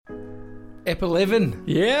Ep 11.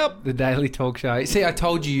 Yep. The Daily Talk Show. See, I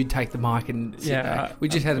told you you'd take the mic and sit back. We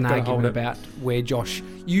just had an argument about where Josh...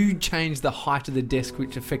 You changed the height of the desk,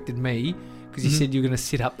 which affected me, because you said you were going to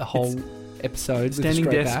sit up the whole episode with a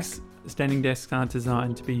straight back. Standing desks aren't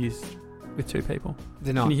designed to be used with two people.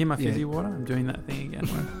 They're not. Can you hear my fizzy water? I'm doing that thing again.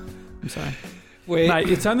 I'm sorry. Mate,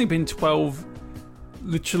 it's only been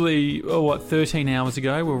 13 hours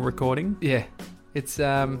ago we were recording. Yeah. It's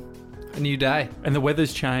a new day. And the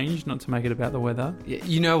weather's changed, not to make it about the weather. Yeah,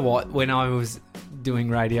 you know what? When I was doing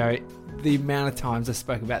radio, the amount of times I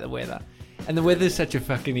spoke about the weather. And the weather's such a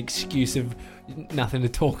fucking excuse of nothing to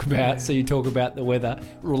talk about, so you talk about the weather.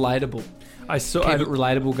 Relatable. Keep it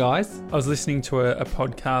relatable, guys. I was listening to a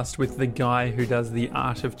podcast with the guy who does the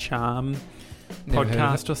Art of Charm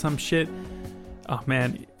podcast or some shit. Oh,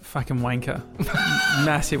 man, fucking wanker.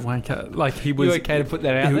 Massive wanker. Like, he was... You okay to put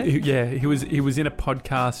that out there? Yeah, he was in a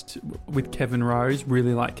podcast with Kevin Rose.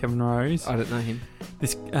 Really like Kevin Rose. I don't know him.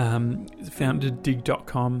 This founded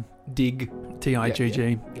Dig.com. Dig.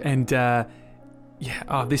 T-I-G-G. Yeah. And,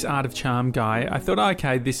 this Art of Charm guy. I thought,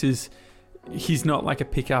 okay, he's not like a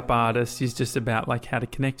pickup artist. He's just about, like, how to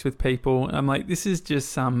connect with people. And I'm like, this is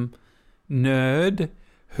just some nerd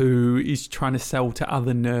who is trying to sell to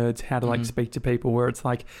other nerds how to like speak to people, where it's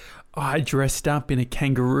like, I dressed up in a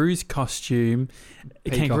kangaroo's costume,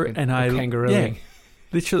 kangarooing.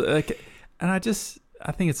 Literally, like, and I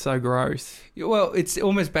think it's so gross. Well, it's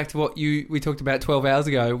almost back to what we talked about 12 hours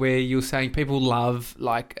ago, where you were saying people love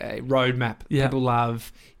like a roadmap. Yeah. People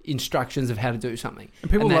love instructions of how to do something. And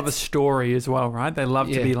people love a story as well, right? They love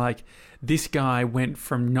to be like, this guy went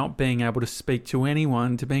from not being able to speak to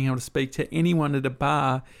anyone to being able to speak to anyone at a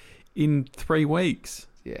bar in 3 weeks.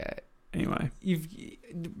 Yeah. Anyway.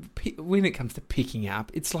 When it comes to picking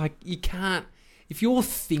up, it's like you can't... If you're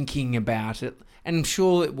thinking about it, and I'm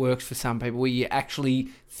sure it works for some people, where you're actually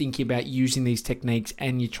thinking about using these techniques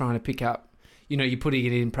and you're trying to pick up, you're putting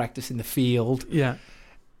it in practice in the field. Yeah.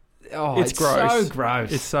 Oh, it's gross. So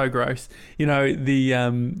gross. It's so gross.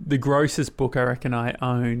 The grossest book I reckon I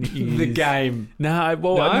own is... The Game. No, I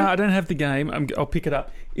don't have The Game. I'll pick it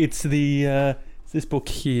up. It's this book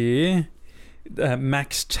here,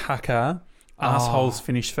 Max Tucker, Assholes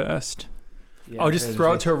Finish First. Yeah, I'll just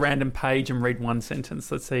throw it to a random page and read one sentence.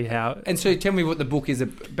 Let's see how... And so tell me what the book is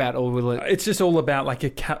about, or will it... It's just all about like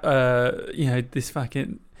this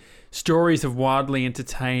fucking stories of wildly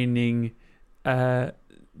entertaining...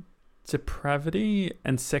 depravity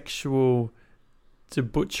and sexual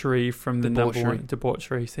debauchery from the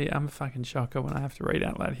debauchery. See, I'm a fucking shocker when I have to read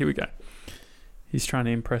out loud. Here we go. He's trying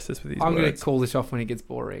to impress us with his words. I'm going to call this off when it gets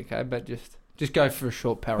boring, okay? But just go for a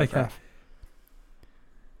short paragraph.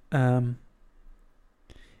 Okay.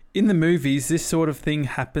 In the movies, this sort of thing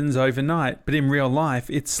happens overnight, but in real life,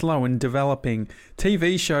 it's slow and developing.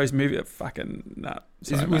 TV shows, fucking... Nah,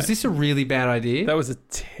 was this a really bad idea? That was a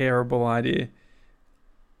terrible idea.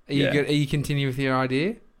 Are you continuing with your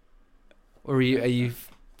idea, or are you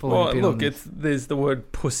pulling a bit on this? There's the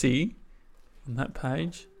word pussy on that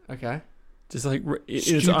page. Okay. Just like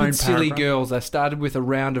stupid, silly girls. I started with a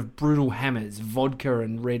round of brutal hammers, vodka,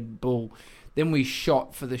 and Red Bull. Then we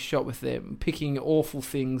shot for the shot with them, picking awful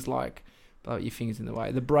things like blow your fingers in the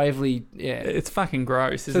way. The bravely, It's fucking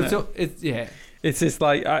gross, isn't it? It's just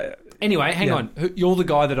like. Anyway, hang on. You're the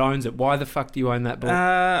guy that owns it. Why the fuck do you own that book?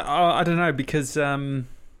 I don't know, because.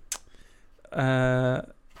 I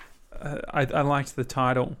liked the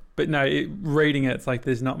title, but no, reading it's like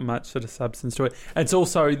there's not much sort of substance to it. It's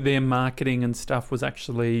also their marketing and stuff was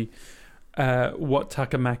actually what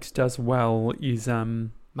Tucker Max does well is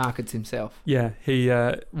markets himself. Yeah, he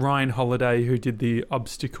Ryan Holiday, who did The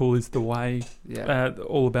Obstacle Is the Way. Yeah,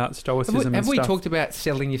 all about stoicism. Have we talked about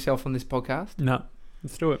selling yourself on this podcast? No,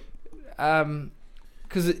 let's do it.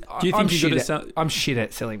 Because I'm shit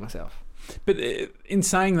at selling myself. But in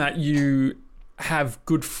saying that, you have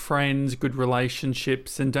good friends, good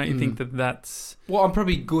relationships, and don't you think that that's... Well, I'm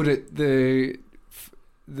probably good at the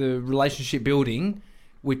relationship building,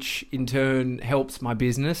 which in turn helps my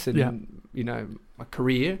business and, my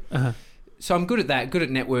career. Uh-huh. So I'm good at that, good at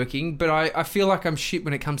networking, but I feel like I'm shit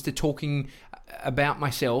when it comes to talking about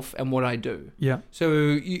myself and what I do. Yeah.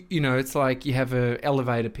 So, it's like you have an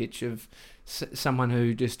elevator pitch of someone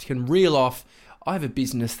who just can reel off... I have a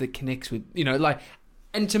business that connects with,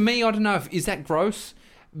 and to me, I don't know is that gross,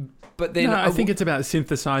 but then... No, I think it's about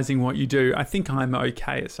synthesizing what you do. I think I'm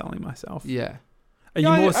okay at selling myself. Yeah.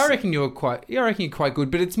 I reckon you're quite good,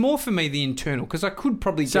 but it's more for me the internal, because I could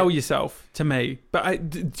probably... Sell yourself to me. But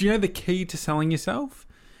do you know the key to selling yourself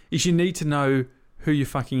is you need to know who your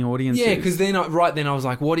fucking audience is. Yeah, because then I was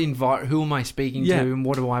like, who am I speaking to, and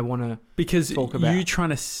what do I want to talk about? You trying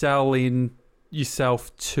to sell in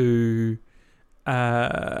yourself to,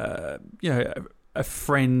 a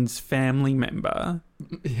friend's family member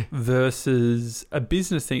versus a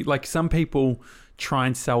business thing. Like some people try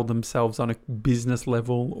and sell themselves on a business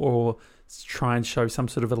level or try and show some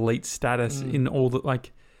sort of elite status in all the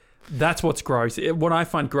like. That's what's gross. What I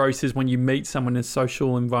find gross is when you meet someone in a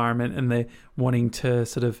social environment and they're wanting to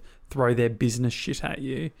sort of throw their business shit at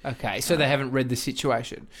you. Okay, so they haven't read the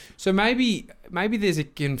situation. So maybe there's a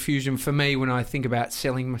confusion for me when I think about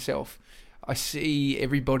selling myself. I see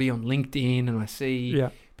everybody on LinkedIn and I see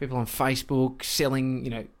people on Facebook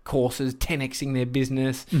selling, courses, 10xing their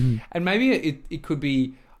business. Mm-hmm. And maybe it could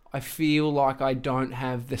be, I feel like I don't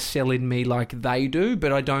have the sell in me like they do,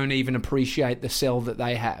 but I don't even appreciate the sell that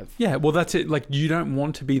they have. Yeah, well, that's it. Like, you don't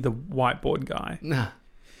want to be the whiteboard guy. Nah.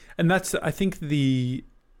 And that's, I think it's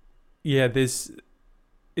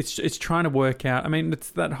trying to work out. I mean, it's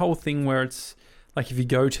that whole thing where it's like if you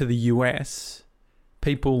go to the US,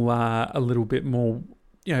 people are a little bit more,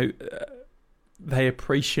 they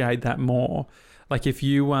appreciate that more. Like if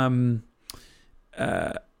you,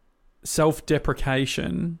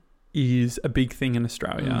 self-deprecation is a big thing in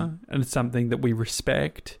Australia, and it's something that we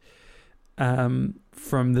respect. From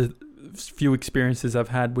the few experiences I've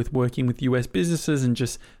had with working with US businesses and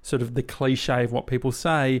just sort of the cliche of what people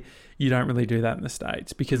say, you don't really do that in the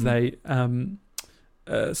States because they, my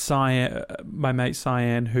mate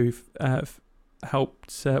Cyan, who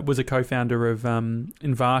helped, was a co-founder of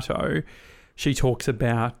Envato, she talks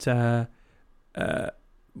about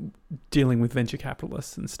dealing with venture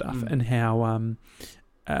capitalists and stuff, and how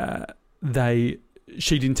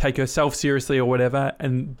she didn't take herself seriously or whatever,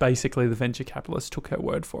 and basically the venture capitalists took her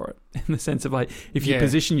word for it in the sense of like, if you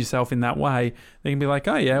position yourself in that way, they can be like,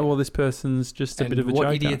 oh yeah, well this person's just a bit of a joker.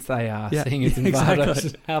 What idiots they are, seeing as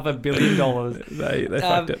Envato have $1 billion. They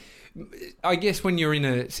fucked it. I guess when you're in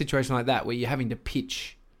a situation like that where you're having to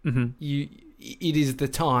pitch, it is the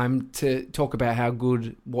time to talk about how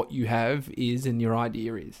good what you have is and your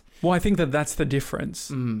idea is. Well, I think that's the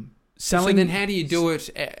difference. So then how do you do it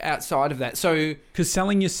outside of that? So, because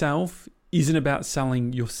selling yourself isn't about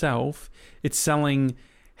selling yourself. It's selling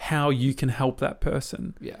how you can help that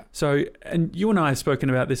person. Yeah. So, and you and I have spoken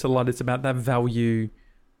about this a lot. It's about that value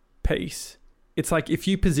piece. It's like if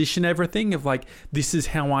you position everything of like, this is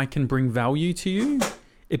how I can bring value to you,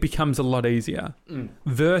 it becomes a lot easier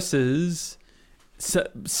versus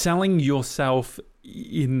selling yourself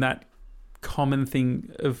in that common thing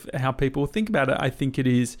of how people think about it. I think it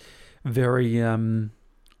is very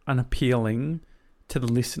unappealing to the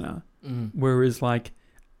listener. Whereas like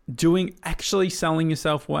actually selling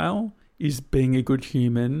yourself well is being a good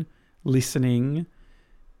human, listening,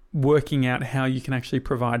 working out how you can actually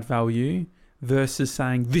provide value versus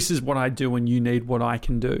saying, this is what I do and you need what I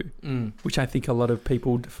can do, which I think a lot of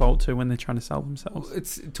people default to when they're trying to sell themselves.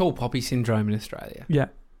 It's tall poppy syndrome in Australia. Yeah.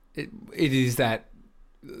 It is that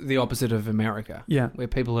the opposite of America. Yeah. Where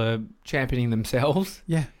people are championing themselves.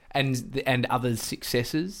 Yeah. And others'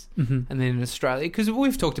 successes. And then in Australia, because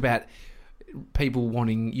we've talked about people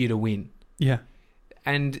wanting you to win. Yeah.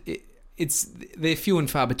 And they're few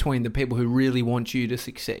and far between the people who really want you to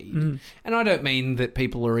succeed. And I don't mean that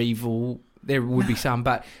people are evil. There would be some,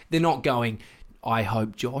 but they're not going, I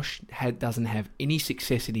hope Josh doesn't have any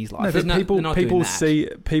success in his life. No, people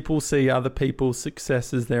see other people's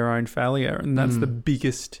success as their own failure, and that's the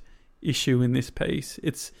biggest issue in this piece.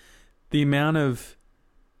 It's the amount of...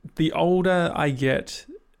 The older I get,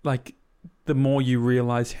 like, the more you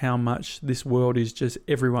realise how much this world is just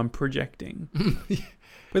everyone projecting.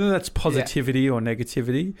 Whether that's positivity or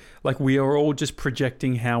negativity, like we are all just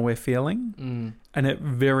projecting how we're feeling, and it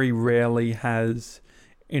very rarely has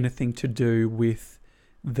anything to do with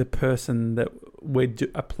the person that we're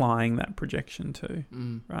applying that projection to,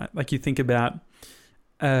 right? Like you think about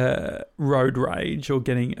road rage or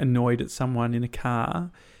getting annoyed at someone in a car.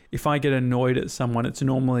 If I get annoyed at someone, it's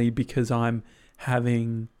normally because I'm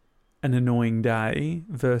having an annoying day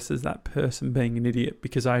versus that person being an idiot,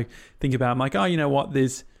 because I think about, I'm like, oh, you know what,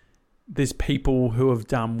 there's people who have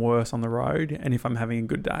done worse on the road, and if I'm having a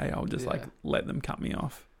good day, I'll just like let them cut me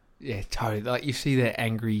off. Yeah, totally. Like you see that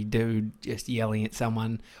angry dude just yelling at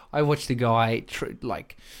someone. I watched a guy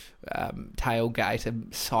tailgate a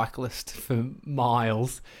cyclist for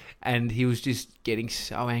miles, and he was just getting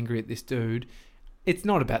so angry at this dude. It's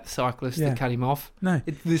not about the cyclist that cut him off. No,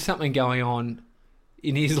 there's something going on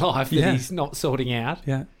in his life that he's not sorting out.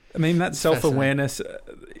 Yeah, I mean that self-awareness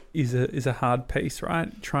is a hard piece,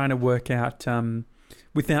 right? Trying to work out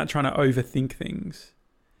without trying to overthink things,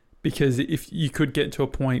 Because if you could get to a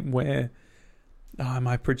point where, am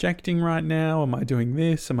I projecting right now? Am I doing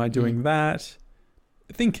this? Am I doing that?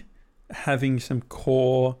 I think having some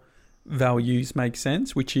core values makes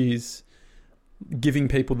sense, which is giving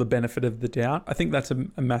people the benefit of the doubt. I think that's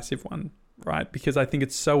a massive one, right? Because I think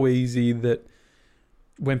it's so easy that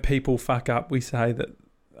when people fuck up, we say that,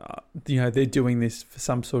 they're doing this for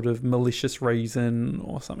some sort of malicious reason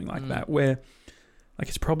or something like that, where like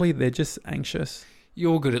it's probably they're just anxious.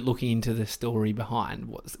 You're good at looking into the story behind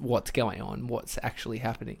what's going on, what's actually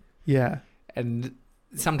happening. Yeah. And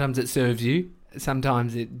sometimes it serves you,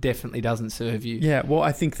 sometimes it definitely doesn't serve you. Yeah, well,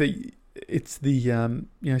 I think that it's the,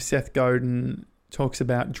 Seth Godin talks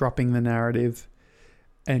about dropping the narrative,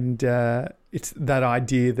 and it's that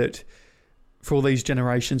idea that for all these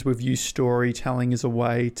generations, we've used storytelling as a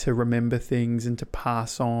way to remember things and to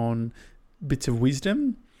pass on bits of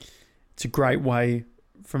wisdom. It's a great way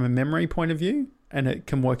from a memory point of view, and it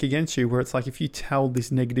can work against you, where it's like if you tell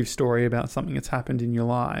this negative story about something that's happened in your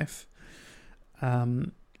life,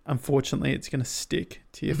 unfortunately, it's going to stick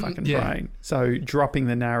to your fucking brain. So dropping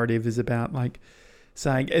the narrative is about like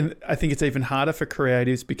saying, and I think it's even harder for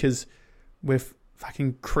creatives because we're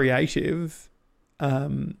fucking creative.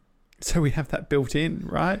 So we have that built in,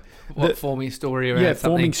 right? Forming a story around something.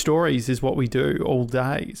 Forming stories is what we do all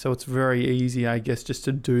day. So it's very easy, I guess, just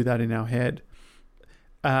to do that in our head.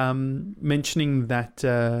 Mentioning that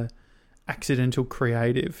accidental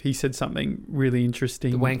creative, he said something really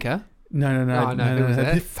interesting. The wanker? No. Who was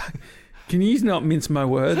that? Can you not mince my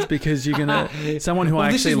words, because you're gonna someone who I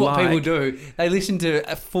actually like. This is what people do. They listen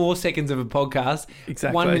to 4 seconds of a podcast.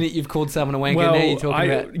 Exactly. 1 minute you've called someone a wanker. Now you're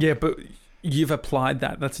talking about. Yeah, but you've applied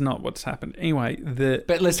that. That's not what's happened. Anyway,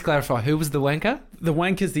 But let's clarify. Who was the wanker? The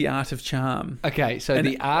wanker's the art of charm. Okay, so and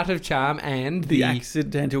the art of charm and the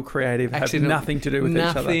accidental creative have nothing to do with each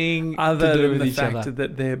other. Nothing other to do than with the each fact other.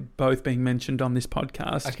 that they're both being mentioned on this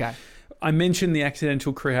podcast. Okay. I mentioned The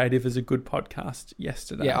Accidental Creative as a good podcast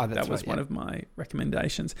yesterday. Yeah, that was one of my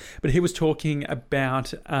recommendations. But he was talking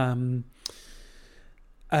about when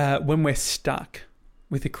we're stuck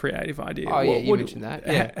with a creative idea. Oh, yeah, you mentioned that.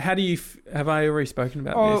 Yeah. How do you... have I already spoken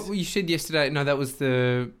about this? Oh, you said yesterday... No, that was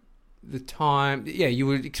the time... Yeah, you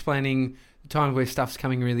were explaining the time where stuff's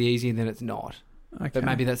coming really easy and then it's not. Okay. But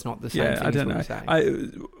maybe that's not the same thing. I don't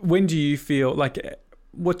know. When do you feel... like,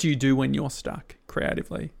 what do you do when you're stuck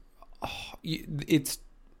creatively? It's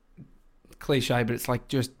cliche, but it's like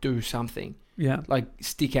just do something. Yeah. Like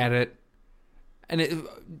stick at it. And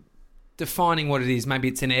defining what it is, maybe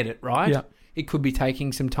it's an edit, right? Yeah. It could be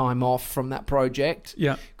taking some time off from that project.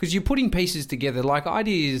 Yeah. Because you're putting pieces together. Like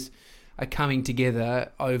ideas are coming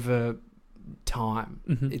together over time.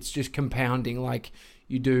 Mm-hmm. It's just compounding. Like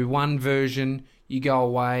you do one version, you go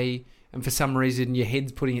away, and for some reason your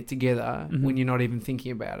head's putting it together when you're not even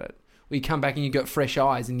thinking about it. Or you come back and you've got fresh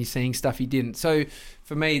eyes and you're seeing stuff you didn't. So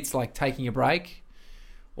for me, it's like taking a break.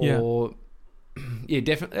 Or,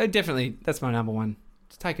 definitely, that's my number one.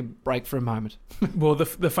 Just take a break for a moment. Well,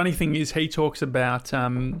 the funny thing is he talks about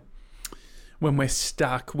when we're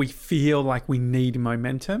stuck, we feel like we need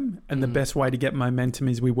momentum. And the best way to get momentum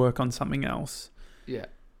is we work on something else. Yeah.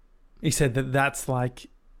 He said that's like,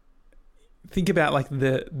 think about like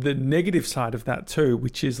the negative side of that too,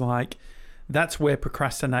 which is like, that's where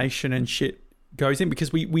procrastination and shit goes in,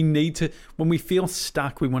 because we need to, when we feel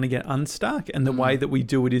stuck, we want to get unstuck. And the way that we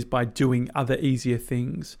do it is by doing other easier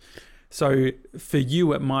things. So for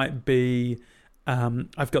you, it might be,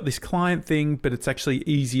 I've got this client thing, but it's actually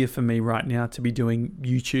easier for me right now to be doing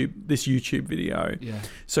this YouTube video. Yeah.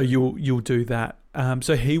 So you'll do that.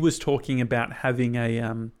 So he was talking about having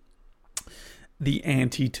the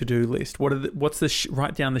anti-to-do list.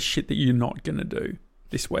 Write down the shit that you're not going to do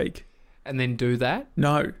this week. And then do that?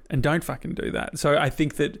 No, and don't fucking do that. So I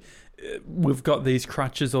think that we've got these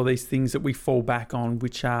crutches or these things that we fall back on,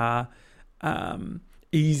 which are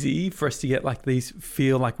easy for us to get like these,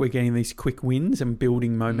 feel like we're getting these quick wins and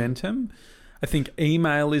building momentum. I think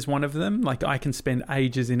email is one of them. Like I can spend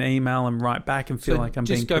ages in email and write back and feel like I'm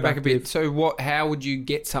being productive. Just go back a bit. So how would you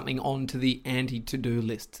get something onto the anti-to-do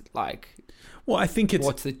list? Like, well, I think it's...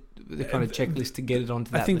 What's the kind of checklist to get it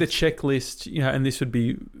onto that I think list? The checklist, and this would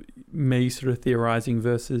be me sort of theorizing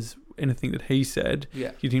versus anything that he said.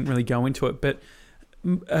 Yeah. He didn't really go into it, but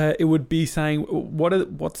it would be saying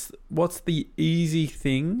what's the easy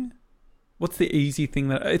thing? What's the easy thing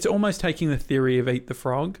that it's almost taking the theory of Eat the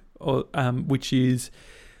Frog, or which is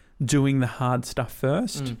doing the hard stuff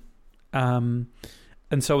first. And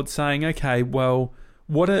so it's saying, okay, well,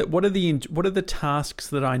 what are the tasks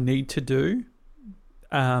that I need to do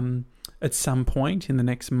at some point in the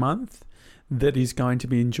next month that is going to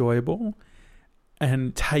be enjoyable,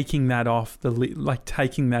 and taking that off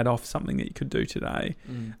taking that off something that you could do today,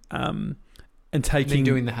 and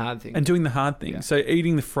doing the hard thing. Yeah. So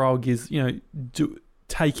eating the frog is,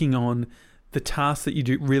 taking on the tasks that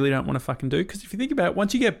you really don't want to fucking do. Because if you think about it,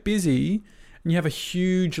 once you get busy and you have a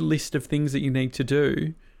huge list of things that you need to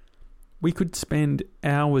do, we could spend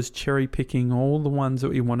hours cherry picking all the ones that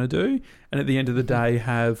we want to do, and at the end of the day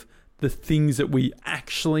have the things that we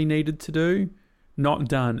actually needed to do not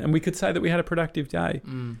done. And we could say that we had a productive day.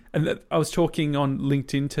 And I was talking on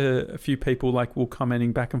LinkedIn to a few people, were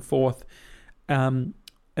commenting back and forth. And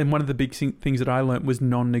one of the big things that I learned was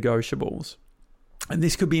non-negotiables. And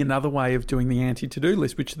this could be another way of doing the anti-to-do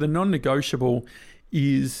list, which the non-negotiable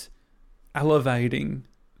is elevating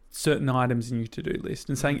certain items in your to-do list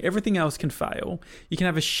and saying everything else can fail. You can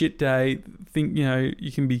have a shit day,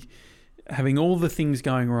 you can be having all the things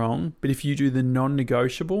going wrong, but if you do the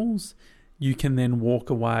non-negotiables, you can then walk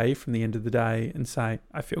away from the end of the day and say,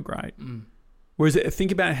 I feel great. Whereas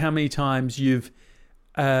think about how many times you've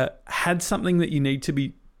had something that you need to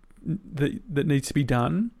be that needs to be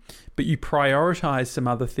done, but you prioritize some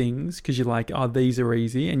other things because you're like, oh, these are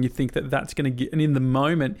easy, and you think that that's going to get, and in the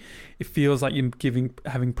moment it feels like you're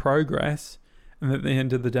having progress, and at the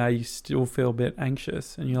end of the day you still feel a bit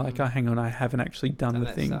anxious, and you're like, oh, hang on, I haven't actually done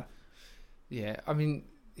the thing.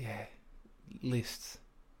 Lists.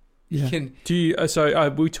 Yeah.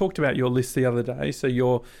 We talked about your list the other day. So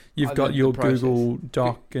you've got your Google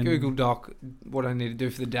Doc and Google Doc, what I need to do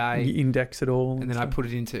for the day. You index it all, and then I put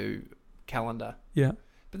it into calendar. Yeah.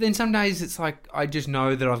 But then some days it's like I just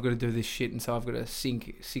know that I've got to do this shit, and so I've got to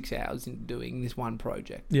sink 6 hours into doing this one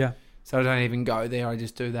project. Yeah. So I don't even go there. I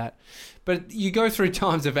just do that. But you go through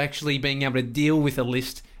times of actually being able to deal with a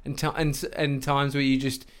list, and times where you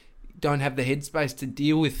just don't have the headspace to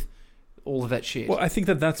deal with all of that shit. Well, I think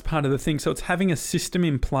that's part of the thing. So it's having a system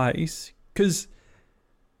in place, because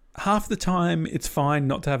half the time it's fine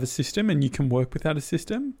not to have a system and you can work without a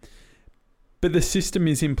system. But the system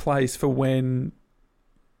is in place for when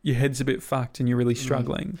your head's a bit fucked and you're really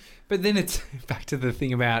struggling. But then it's back to the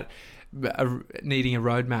thing about needing a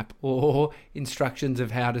roadmap or instructions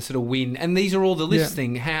of how to sort of win. And these are all the list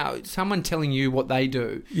thing. How someone telling you what they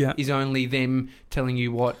do is only them telling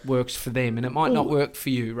you what works for them, and it might not work for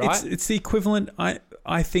you, right? It's the equivalent.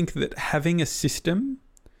 I think that having a system,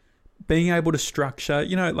 being able to structure,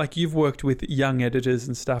 like you've worked with young editors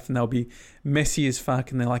and stuff, and they'll be messy as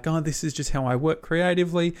fuck, and they're like, oh, this is just how I work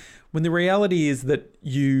creatively. When the reality is that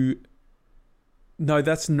no,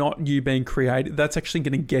 that's not you being creative. That's actually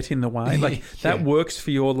going to get in the way. That works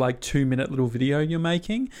for your 2-minute little video you're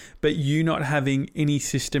making, but you not having any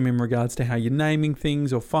system in regards to how you're naming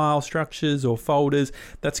things or file structures or folders,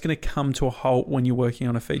 that's going to come to a halt when you're working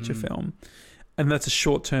on a feature film. And that's a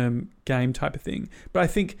short-term game type of thing. But I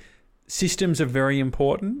think systems are very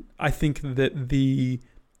important. I think that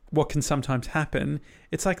what can sometimes happen,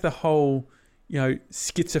 it's like the whole,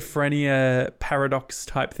 schizophrenia paradox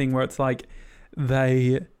type thing where it's like,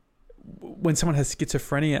 when someone has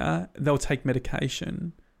schizophrenia, they'll take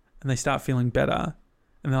medication and they start feeling better,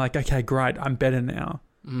 and they're like, okay, great, I'm better now.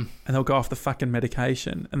 And they'll go off the fucking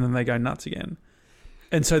medication, and then they go nuts again.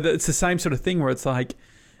 And so it's the same sort of thing where it's like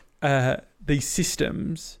these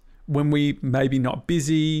systems, when we maybe not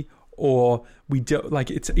busy, or we do,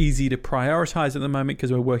 it's easy to prioritize at the moment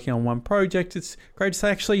because we're working on one project. It's great to say,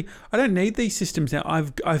 actually, I don't need these systems now.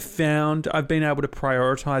 I've been able to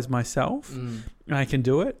prioritize myself, and I can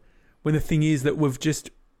do it. When the thing is that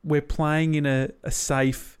we're playing in a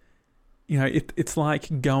safe, it's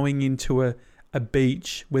like going into a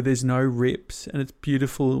beach where there's no rips and it's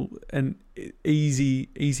beautiful and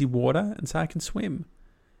easy water, and so I can swim.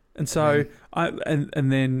 And so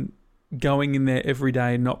and then going in there every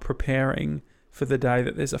day and not preparing for the day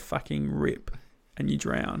that there's a fucking rip and you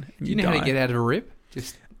drown. And do you know how to get out of a rip?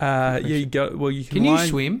 Just you go. Well, you can. Can you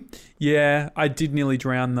swim? Yeah, I did nearly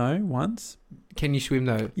drown though once. Can you swim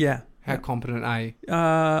though? Yeah. How competent are you?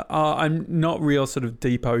 I'm not real sort of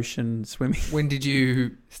deep ocean swimming. When did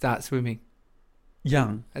you start swimming?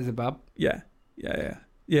 Young. As a bub? Yeah.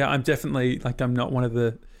 I'm definitely I'm not one of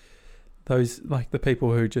those the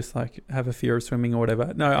people who just have a fear of swimming or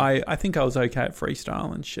whatever. No, I think I was okay at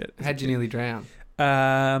freestyle and shit. How'd you nearly drown?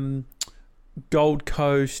 Gold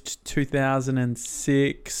Coast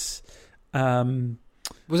 2006.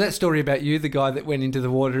 Was that story about you, the guy that went into the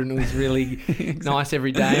water and it was really nice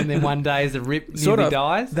every day, and then one day as a rip nearly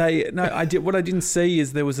dies? I did. What I didn't see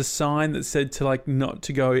is there was a sign that said to not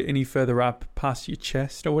to go any further up past your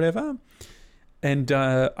chest or whatever, and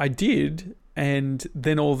I did. And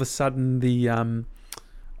then all of a sudden,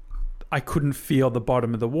 I couldn't feel the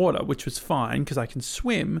bottom of the water, which was fine because I can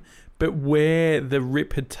swim. But where the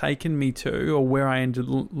rip had taken me to, or where I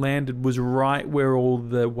landed, was right where all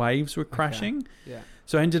the waves were crashing. Okay. Yeah.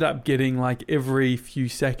 So I ended up getting like every few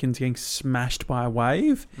seconds getting smashed by a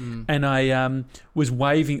wave, and I was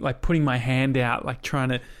waving, like putting my hand out, like trying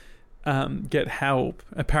to get help.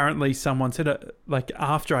 Apparently, someone said like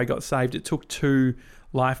after I got saved, it took 2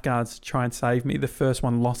 lifeguards to try and save me. The first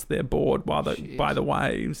one lost their board by the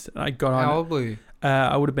waves. I got on. How old were you?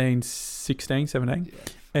 I would have been 16, 17. Yeah.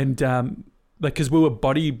 And like, because we were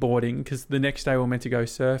bodyboarding, because the next day we were meant to go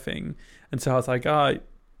surfing, and so I was like, oh,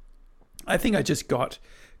 I think I just got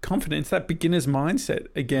confidence. That beginner's mindset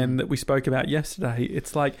again that we spoke about yesterday.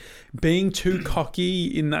 It's like being too cocky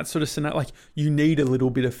in that sort of scenario. Like, you need a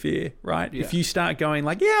little bit of fear, right? Yeah. If you start going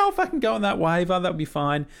like, yeah, I'll fucking go on that wave, that'll be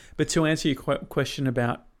fine. But to answer your question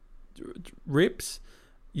about rips,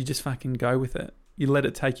 you just fucking go with it. You let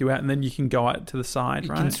it take you out, and then you can go out to the side,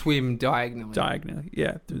 right? You can swim diagonally. Diagonally,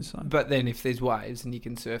 yeah, to the side. But then if there's waves, and you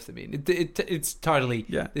can surf them in. It's totally...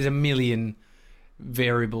 Yeah. There's a million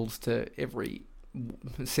variables to every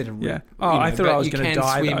set of rip. Yeah. Oh, I thought I was going to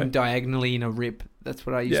die, You can swim though. diagonally in a rip. That's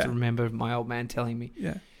what I used to remember my old man telling me.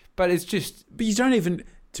 Yeah. But it's just... But you don't even...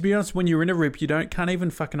 To be honest, when you're in a rip, can't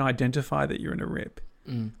even fucking identify that you're in a rip.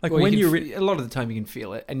 Like, well, when you're... A lot of the time you can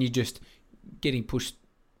feel it, and you're just getting pushed...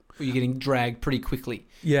 Or you're getting dragged pretty quickly.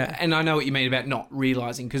 Yeah. And I know what you mean about not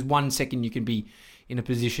realising, because 1 second you can be in a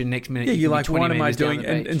position, next minute you you're can like, be 20 what am I metres down doing?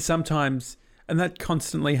 the beach. And sometimes... And that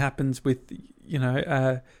constantly happens with,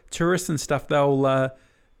 tourists and stuff.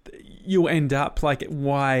 You'll end up like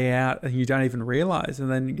way out and you don't even realise.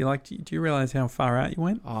 And then you're like, do you realise how far out you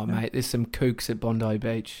went? Oh, mate, there's some kooks at Bondi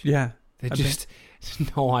Beach. Yeah. They're just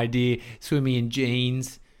no idea. Swimming in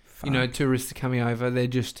jeans. Fuck. Tourists are coming over. They're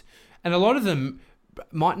just... And a lot of them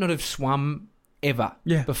might not have swum ever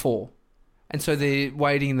before. And so they're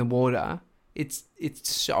wading in the water. It's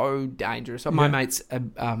so dangerous. My mate's a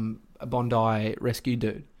Bondi rescue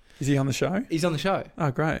dude. Is he on the show? He's on the show. Oh,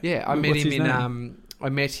 great. Yeah, I met him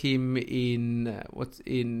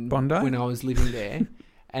in Bondi when I was living there,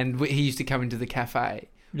 and he used to come into the cafe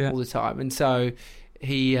all the time. And so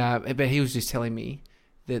he was just telling me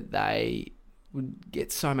that they would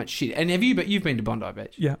get so much shit. And you've been to Bondi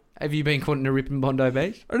Beach? Yeah. Have you been caught in a rip in Bondi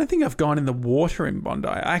Beach? I don't think I've gone in the water in Bondi.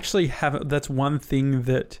 I actually haven't. That's one thing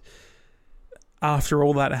that after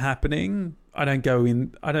all that happening, I don't go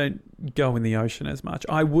in the ocean as much.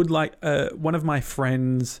 I would like one of my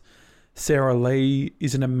friends, Sarah Lee,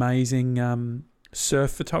 is an amazing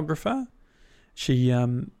surf photographer.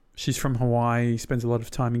 She's from Hawaii, spends a lot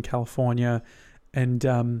of time in California,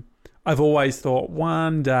 and I've always thought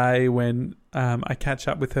one day when I catch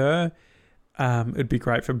up with her, it'd be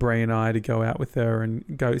great for Brie and I to go out with her and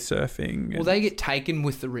go surfing. Well, they get taken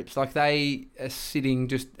with the rips. Like, they are sitting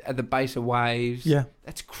just at the base of waves. Yeah.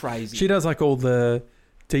 That's crazy. She does, like, all the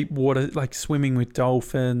deep water, like swimming with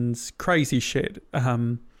dolphins, crazy shit.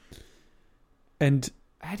 And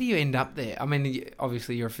how do you end up there? I mean,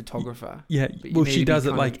 obviously you're a photographer. Yeah. Well, she does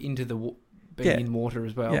it like into the being in water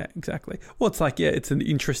as well. Yeah, exactly. Well, it's like, it's an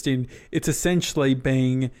interesting... It's essentially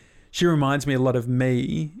being... She reminds me a lot of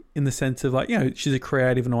me in the sense of, like, she's a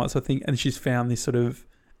creative and all that sort of thing, and she's found this sort of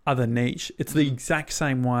other niche. It's the exact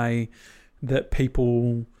same way that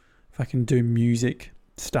people fucking do music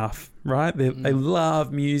stuff, right? They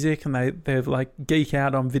love music, and they're like geek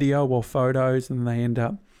out on video or photos, and they end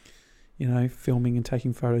up, filming and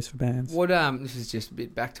taking photos for bands. What this is just a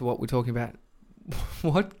bit back to what we're talking about.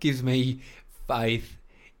 What gives me faith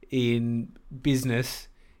in business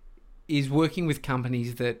is working with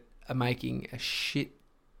companies that are making a shit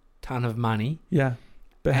ton of money. Yeah.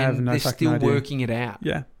 But have no fucking idea. They're still working it out.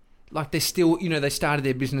 Yeah. Like, they're still, they started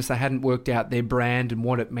their business, they hadn't worked out their brand and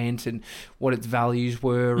what it meant and what its values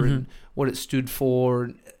were and what it stood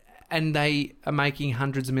for. And they are making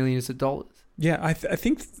hundreds of millions of dollars. Yeah, I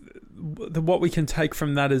think what we can take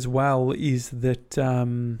from that as well is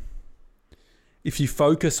that if you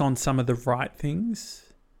focus on some of the right things...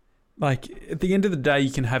 Like, at the end of the day, you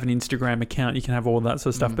can have an Instagram account, you can have all that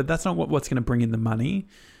sort of stuff, but that's not what's going to bring in the money.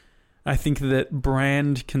 I think that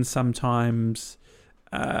brand can sometimes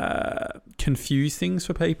confuse things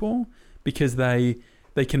for people because they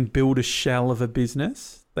can build a shell of a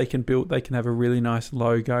business. They can have a really nice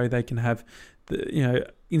logo. They can have the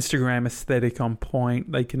Instagram aesthetic on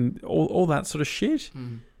point. They can all that sort of shit.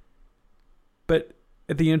 But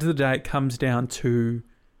at the end of the day, it comes down to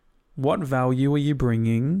what value are you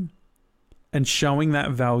bringing, and showing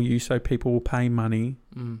that value so people will pay money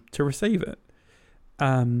to receive it.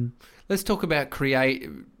 Let's talk about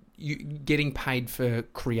getting paid for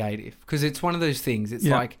creative, because it's one of those things. It's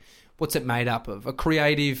like what's it made up of? A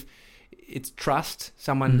creative, it's trust.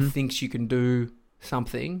 Someone thinks you can do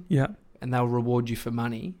something, and they'll reward you for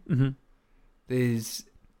money. There's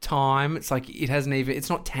time. It's like it's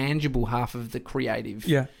not tangible, half of the creative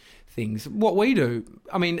things. What we do,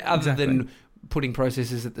 I mean, other than putting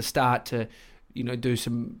processes at the start to, do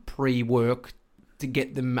some pre-work to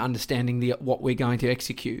get them understanding what we're going to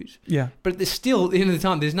execute. Yeah. But there's still, at the end of the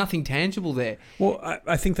time, there's nothing tangible there. Well,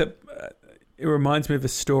 I think that it reminds me of a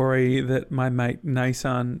story that my mate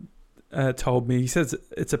Nasan told me. He says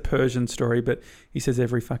it's a Persian story, but he says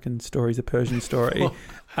every fucking story is a Persian story.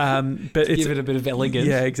 But give it a bit of elegance.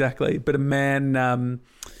 Yeah, exactly. But a man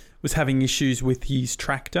was having issues with his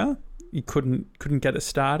tractor. He couldn't get it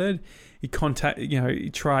started. He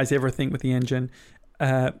tries everything with the engine.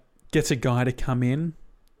 Gets a guy to come in.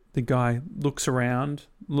 The guy looks around,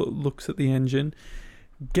 looks at the engine,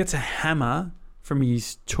 gets a hammer from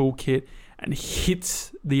his toolkit and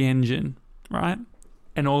hits the engine, right?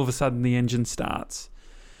 And all of a sudden the engine starts.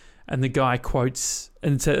 And the guy quotes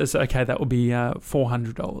and says, okay, that will be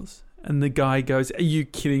 $400. And the guy goes, are you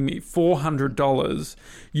kidding me? $400?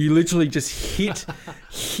 You literally just hit.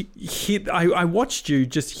 I watched you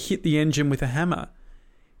just hit the engine with a hammer.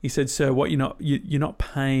 He said, sir, what you're not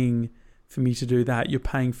paying for me to do that. You're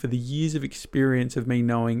paying for the years of experience of me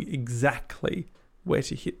knowing exactly where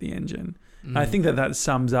to hit the engine. I think that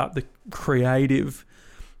sums up the creative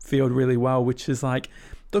field really well, which is like,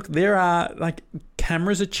 look, there are like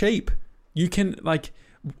cameras are cheap. You can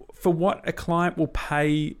for what a client will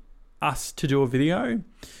pay us to do a video,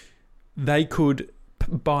 they could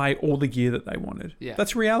buy all the gear that they wanted. Yeah.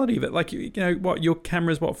 That's the reality of it. Like, your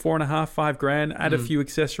camera's $4.5, $5,000, add a few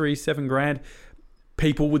accessories, $7,000.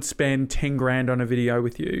 People would spend $10,000 on a video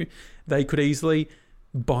with you. They could easily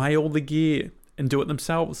buy all the gear and do it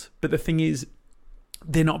themselves. But the thing is,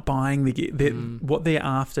 they're not buying the gear. What they're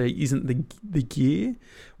after isn't the gear.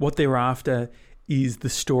 What they're after is the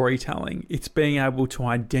storytelling. It's being able to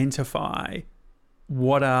identify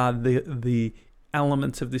what are the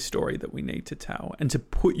elements of this story that we need to tell and to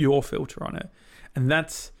put your filter on it. And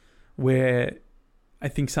that's where I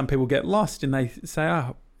think some people get lost and they say,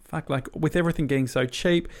 oh, fuck, like with everything getting so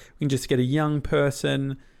cheap, we can just get a young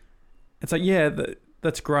person. It's like, yeah,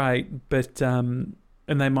 that's great. But, and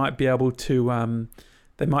they might be able to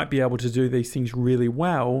do these things really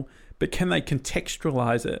well, but can they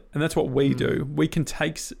contextualize it? And that's what we do. We can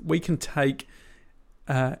take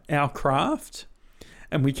our craft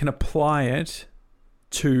and we can apply it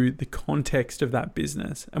to the context of that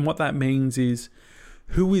business. And what that means is,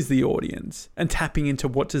 who is the audience? And tapping into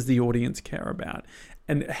what does the audience care about?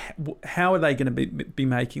 And how are they going to be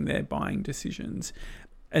making their buying decisions?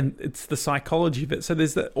 And it's the psychology of it. So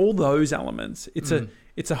there's all those elements. It's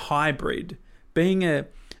a hybrid. Being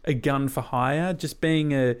a gun for hire, just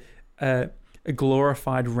being a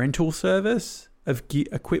glorified rental service of gear,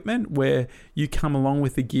 equipment where you come along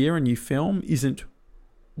with the gear and you film isn't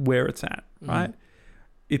where it's at, right?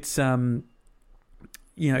 It's you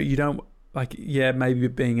don't maybe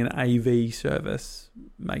being an AV service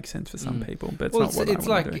makes sense for some people, but it's not what it's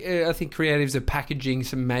like. I think creatives are packaging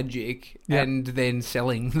some magic and then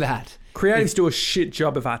selling that. Creatives do a shit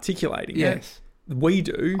job of articulating. Yes, we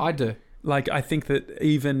do. I do. Like, I think that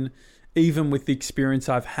even with the experience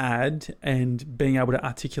I've had and being able to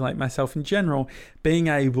articulate myself in general, being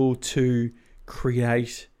able to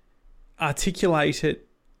articulate it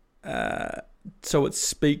so it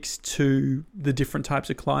speaks to the different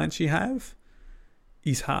types of clients you have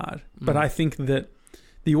is hard. But I think that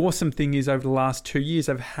the awesome thing is, over the last 2 years,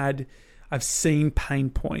 I've seen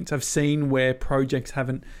pain points. I've seen where projects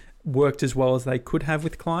haven't worked as well as they could have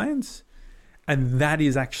with clients. And that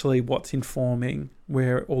is actually what's informing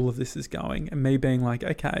where all of this is going. And me being like,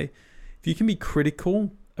 okay, if you can be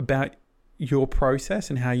critical about your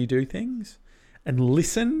process and how you do things and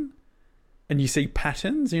listen, and you see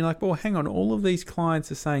patterns and you're like, well, hang on, all of these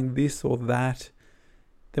clients are saying this or that,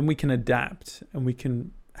 then we can adapt and we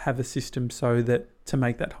can have a system to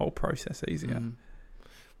make that whole process easier.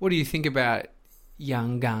 What do you think about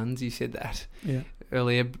young guns? You said that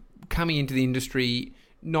earlier, coming into the industry,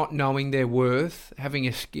 not knowing their worth, having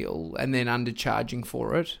a skill and then undercharging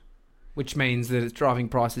for it, which means that it's driving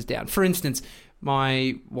prices down. For instance,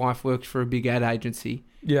 my wife works for a big ad agency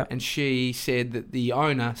and she said that the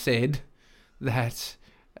owner said that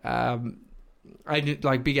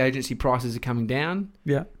big agency prices are coming down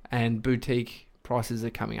and boutique prices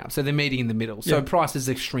are coming up. So they're meeting in the middle. So prices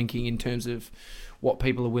are shrinking in terms of what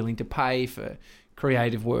people are willing to pay for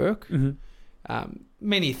creative work.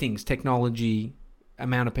 Many things, technology,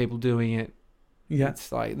 amount of people doing it. Yeah.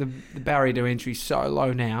 It's like the barrier to entry is so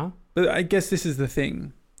low now. But I guess this is the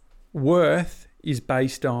thing. worth is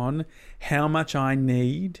based on how much I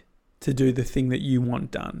need to do the thing that you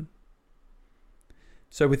want done.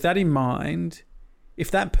 So with that in mind, if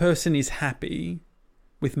that person is happy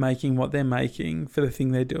with making what they're making for the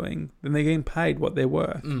thing they're doing, then they're getting paid what they're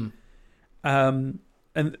worth.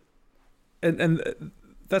 And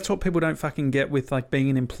that's what people don't fucking get with like being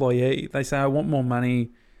an employee. They say, I want more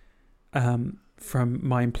money from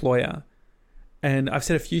my employer. And I've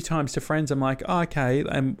said a few times to friends, I'm like, oh, okay,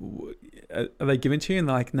 are they giving it to you? And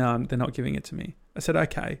they're like, no, they're not giving it to me. I said,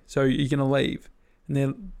 okay, so you're going to leave?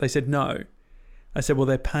 And they said, no. I said, well,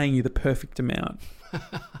 they're paying you the perfect amount.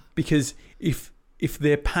 Because if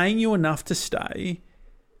they're paying you enough to stay,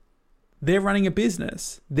 they're running a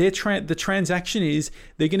business. The transaction is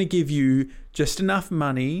they're going to give you just enough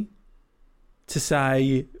money to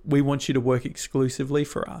say, we want you to work exclusively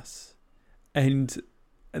for us. And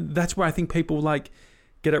that's where I think people like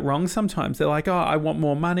get it wrong sometimes. They're like, oh, I want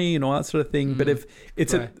more money and all that sort of thing. But if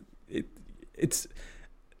it's it's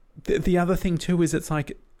the other thing too is it's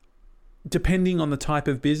like, depending on the type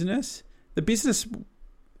of business,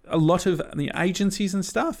 a lot of the agencies and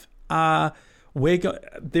stuff are,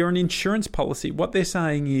 they're an insurance policy. What they're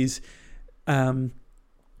saying is,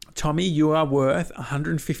 Tommy, you are worth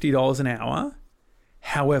 $150 an hour.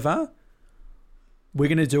 However, we're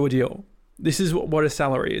going to do a deal. This is what a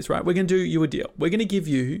salary is, right? We're going to do you a deal. We're going to give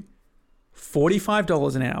you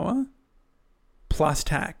 $45 an hour plus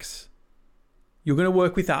tax. You're going to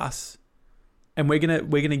work with us, and we're going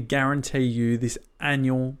to guarantee you this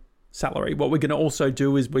annual salary. What we're going to also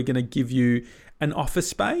do is we're going to give you an office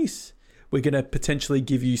space. We're going to potentially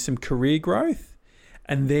give you some career growth.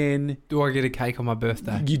 And then... Do I get a cake on my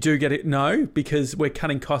birthday? You do get it. No, because we're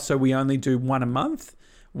cutting costs, so we only do one a month,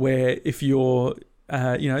 where if you're,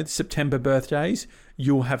 September birthdays,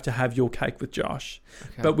 you'll have to have your cake with Josh.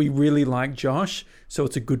 Okay. But we really like Josh, so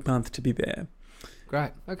it's a good month to be there.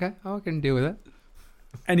 Great. Okay. I can deal with it.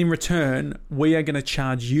 And in return, we are going to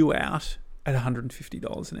charge you out at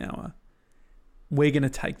 $150 an hour. We're going to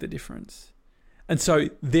take the difference. And so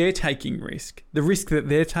they're taking risk. The risk that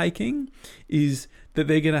they're taking is that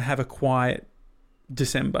they're going to have a quiet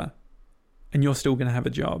December and you're still going to have a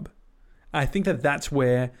job. I think that that's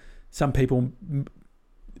where some people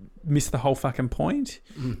miss the whole fucking point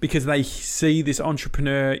because they see this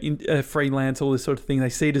entrepreneur, freelance, all this sort of thing. They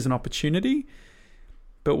see it as an opportunity,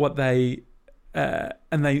 but what they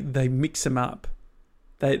mix them up.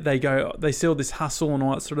 They see all this hustle and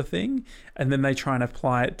all that sort of thing, and then they try and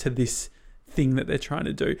apply it to this thing that they're trying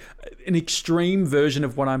to do. An extreme version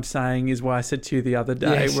of what I'm saying is what I said to you the other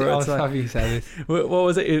day. Yes, where it's like, you say this. What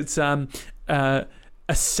was it? It's a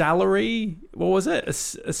salary. What was it? A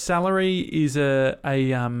salary is a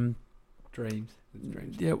dreams.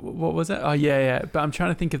 Yeah. What was it? Oh yeah. But I'm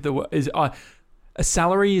trying to think of a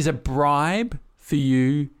salary is a bribe for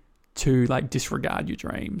you to like disregard your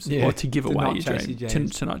dreams or to give away your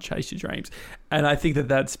dreams, to not chase your dreams. And I think that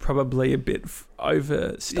that's probably a bit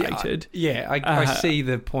overstated. I see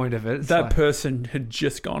the point of it. That person had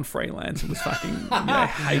just gone freelance and was fucking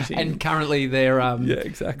hating. And currently they're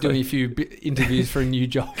doing a few interviews for a new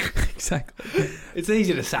job. Exactly. It's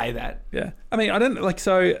easy to say that. Yeah. I mean, I don't like,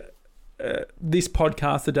 this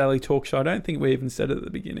podcast, the Daily Talk Show, I don't think we even said it at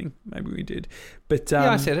the beginning. Maybe we did. But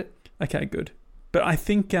I said it. Okay, good. But I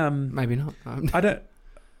think... maybe not.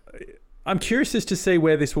 I'm curious as to see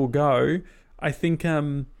where this will go. I think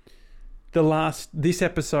this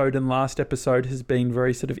episode and last episode has been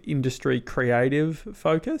very sort of industry creative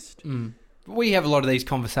focused. We have a lot of these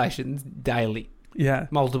conversations daily. Yeah.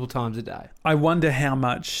 Multiple times a day. I wonder how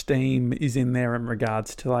much steam is in there in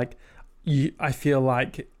regards to like... I feel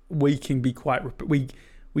like we can be quite...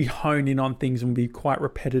 We hone in on things and be quite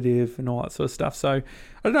repetitive and all that sort of stuff. So, I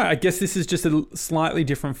don't know. I guess this is just a slightly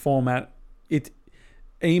different format.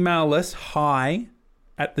 Email us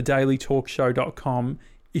hi@thedailytalkshow.com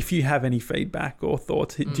if you have any feedback or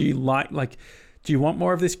thoughts. Do you do you want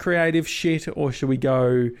more of this creative shit, or should we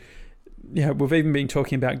go... we've even been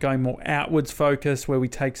talking about going more outwards focus, where we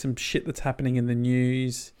take some shit that's happening in the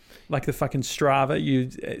news, like the fucking Strava. You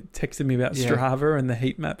texted me about Strava and the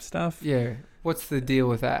heat map stuff. Yeah. What's the deal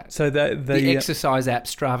with that? So the exercise app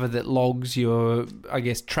Strava that logs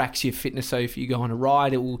tracks your fitness. So if you go on a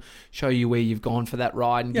ride, it will show you where you've gone for that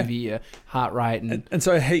ride and give you your heart rate. And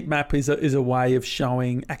so a heat map is a way of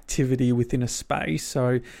showing activity within a space.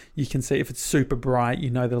 So you can see if it's super bright,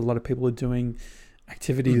 you know that a lot of people are doing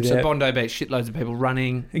activity there. So Bondi Beach, shitloads of people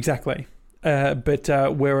running. Exactly. But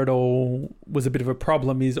where it all was a bit of a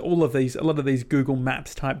problem is a lot of these Google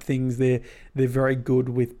Maps type things. They're very good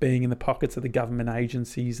with being in the pockets of the government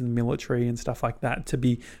agencies and military and stuff like that to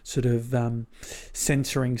be sort of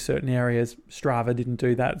censoring certain areas. Strava didn't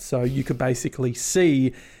do that, so you could basically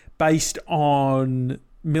see based on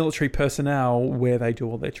military personnel where they do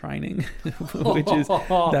all their training, which is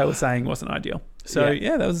they were saying wasn't ideal. So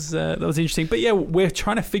that was interesting. But yeah, we're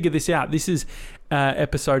trying to figure this out. This is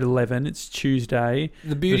episode 11. It's Tuesday.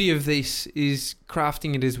 The beauty of this is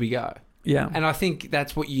crafting it as we go. Yeah, and I think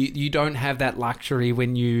that's what you don't have that luxury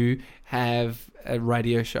when you have a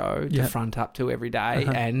radio show to front up to every day,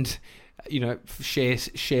 and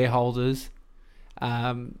shareholders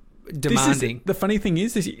demanding. The funny thing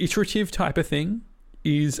is, this iterative type of thing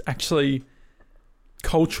is actually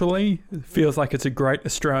culturally feels like it's a great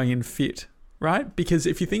Australian fit, right? Because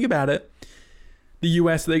if you think about it, the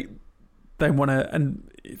US, they want to, and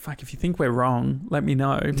if you think we're wrong, let me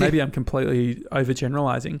know. Maybe I'm completely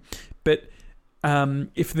overgeneralizing, but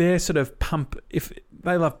if they're sort of if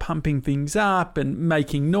they love pumping things up and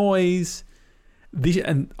making noise,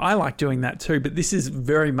 and I like doing that too, but this is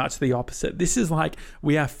very much the opposite. This is like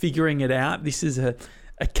we are figuring it out. This is a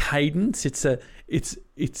cadence. It's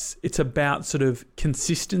about sort of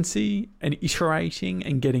consistency and iterating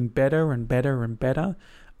and getting better and better and better.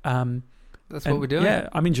 That's what we're doing. Yeah,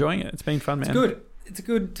 I'm enjoying it. It's been fun, man. It's good. It's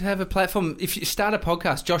good to have a platform. If you start a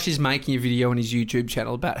podcast, Josh is making a video on his YouTube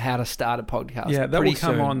channel about how to start a podcast. Yeah, that will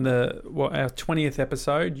come on our 20th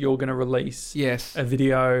episode. You're going to release a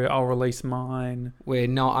video. I'll release mine.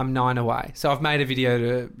 I'm 9 away. So I've made a video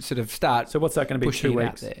to sort of start. So what's that going to be? 2 weeks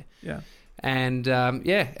out there. Yeah. And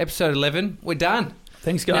episode 11, we're done.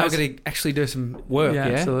 Thanks, guys. Now we're going to actually do some work. Yeah,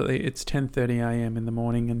 absolutely. It's 10:30 a.m. in the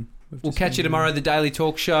morning, and we'll catch you tomorrow. The Daily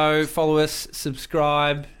Talk Show. Follow us,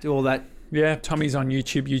 subscribe, do all that. Yeah, Tommy's on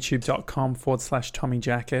YouTube, youtube.com/Tommy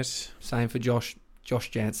Jacket. Same for Josh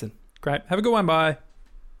Jansen. Great. Have a good one. Bye.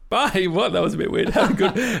 Bye. What? That was a bit weird. Have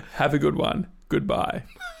a good one. Goodbye.